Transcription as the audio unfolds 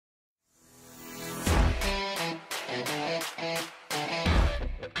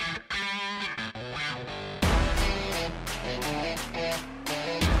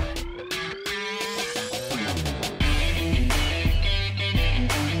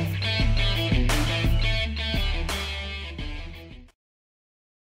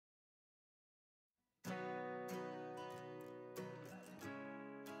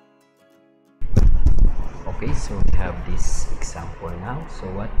Okay, so we have this example now. So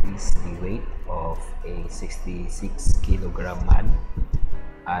what is the weight of a 66 kilogram man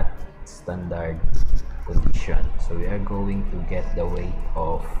at standard condition? So we are going to get the weight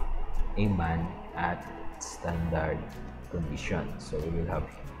of a man at standard condition. So we will have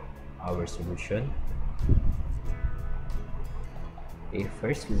our solution. Okay,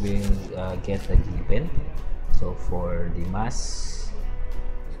 first we will get the given. So for the mass,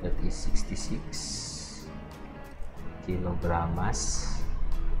 that is 66 kilogram mass.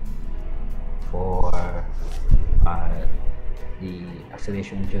 For the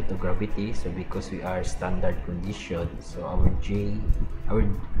acceleration due to gravity, so because we are standard condition, so our g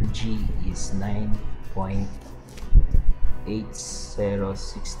is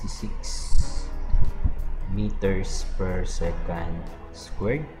 9.8066 meters per second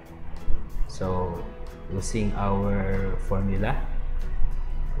squared. So using our formula,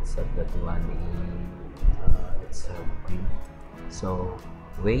 let's have that one in let's have green. So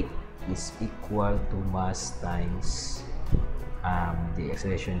weight is equal to mass times the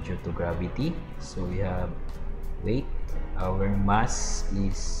acceleration due to gravity. So we have weight, our mass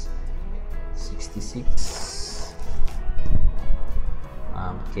is 66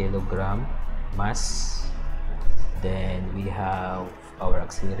 kilogram mass. Then we have our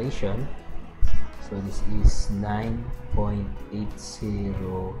acceleration, so this is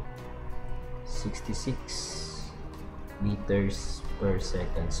 9.8066 meters per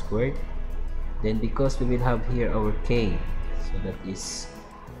second squared. Then because we will have here our k, so that is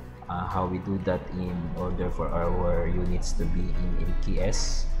how we do that in order for our units to be in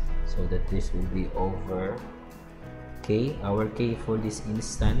ks, so that this will be over k. Our k for this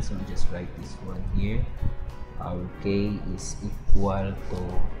instance, I'll just write this one here. Our k is equal to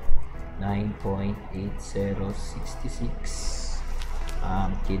 9.8066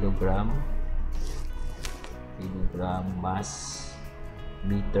 kilogram mass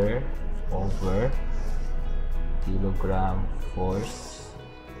meter over kilogram force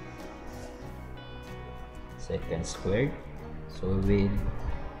second squared. So we will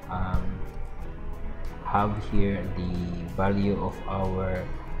have here the value of our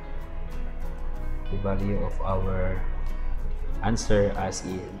answer as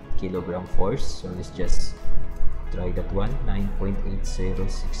in kilogram force. So let's just try that one.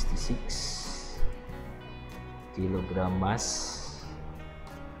 9.8066 kilogram mass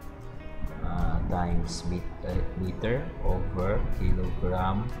times meter over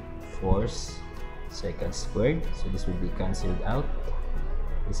kilogram force second squared. So this will be cancelled out,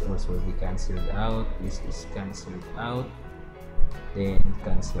 this also will be cancelled out, this is cancelled out, then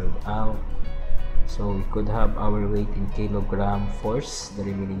cancelled out. So we could have our weight in kilogram force, the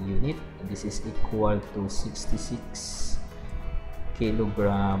remaining unit, and this is equal to 66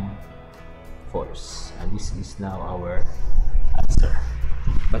 kilogram force, and this is now our answer.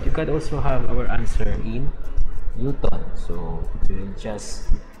 But you can also have our answer in Newton, so we will just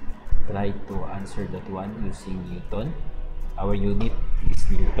try to answer that one using Newton. Our unit is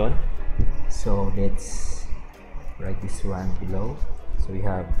Newton, so let's write this one below. So we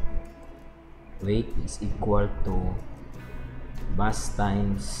have weight is equal to mass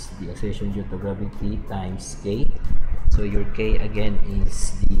times the acceleration due to gravity times k. So your k again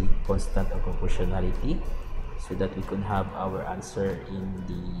is the constant of proportionality, so that we can have our answer in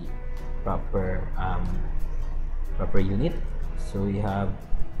the proper unit. So we have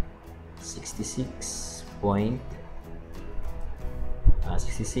 66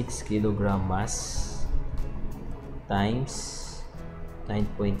 kilogram mass times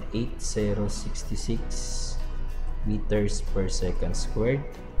 9.8066 meters per second squared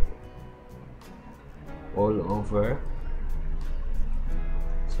all over,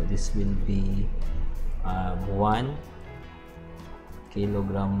 so this will be 1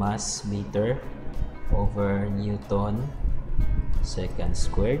 kilogram mass meter over Newton second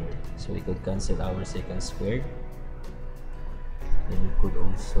squared. So we could cancel our second squared, then we could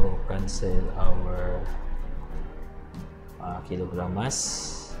also cancel our kilogram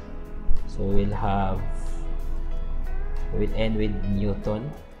mass. So we'll end with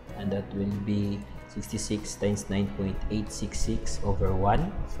Newton, and that will be 66 times 9.866 over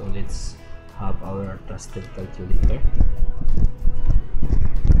 1. So let's have our trusted calculator.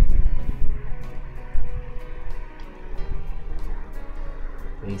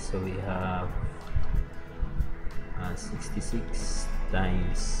 Okay, so we have 66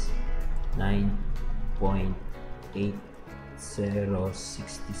 times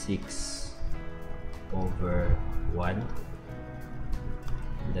 9.8066 over 1,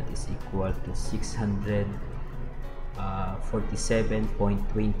 that is equal to 600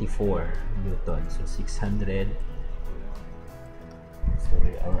 47.24 Newton. So 600. So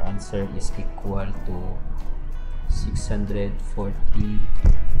our answer is equal to 640.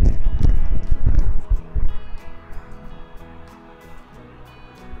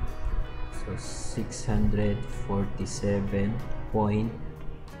 So 647.24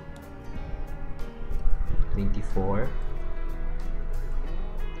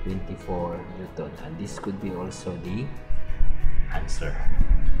 Newton, and this could be also the answer.